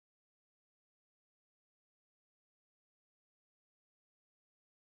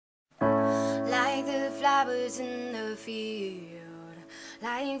like the flowers in the field,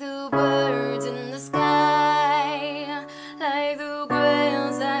 like the birds in the sky, like the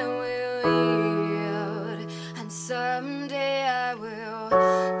grass I will yield, and someday I will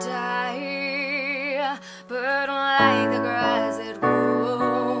die. But unlike the grass it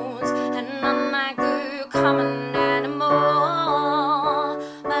grows, and unlike the common animal,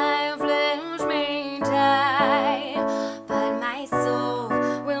 my flesh may die, but my soul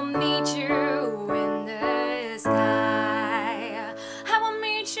will meet you in the sky. I will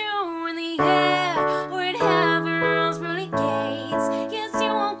meet you in the air, where heaven's pearly gates. Yes,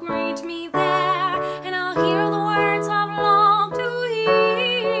 you will greet me there, and I'll hear the words I've longed to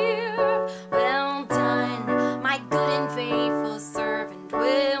hear. Well done, my good and faithful servant,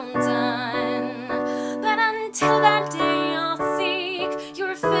 well done. But until that day I'll seek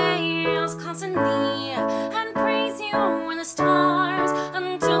your face constantly, and praise you in the stars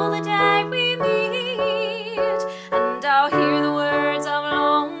until the day we meet. And I'll hear the words I've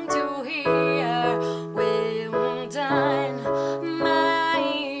longed to hear. Well done,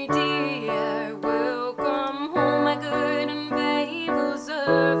 my dear. Welcome home, my good and faithful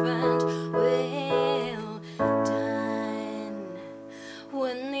servant. Well done.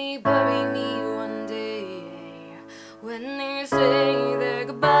 When they bury me one day, when they say their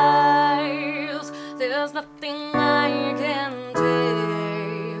goodbyes, there's nothing I can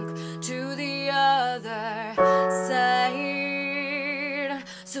take to the other side.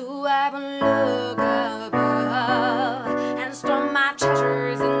 So I will look above and store my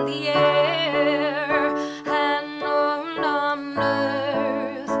treasures in the air and on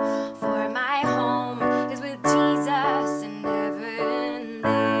earth, for my home is with Jesus in heaven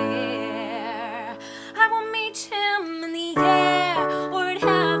there. I will meet him in the air, or at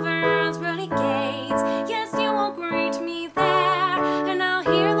heaven's pearly gates. Yes, you will greet me there, and I'll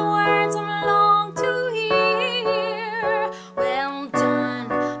hear the words I long to hear. Well done,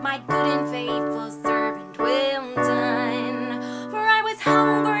 my good and faithful servant, well done. For I was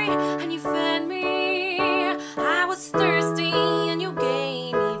hungry, and you fed me. I was thirsty, and you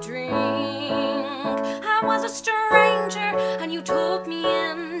gave me drink. I was a stranger, and you took me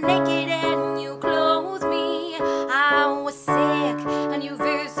in. Naked, and you clothed me. I was sick, and you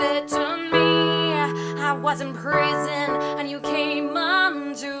visited me. I was in prison, and you came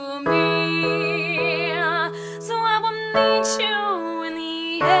unto me. So I will meet you in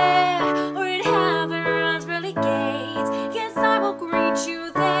the air, or at heaven's pearly gates. Yes, I will greet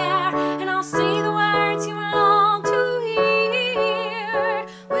you there, and I'll say the words you long to hear.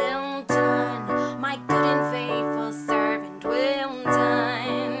 Well done, my good and faithful servant, well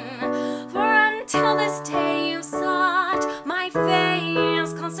done. For until this day you've sought my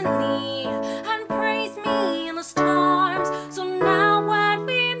face constantly,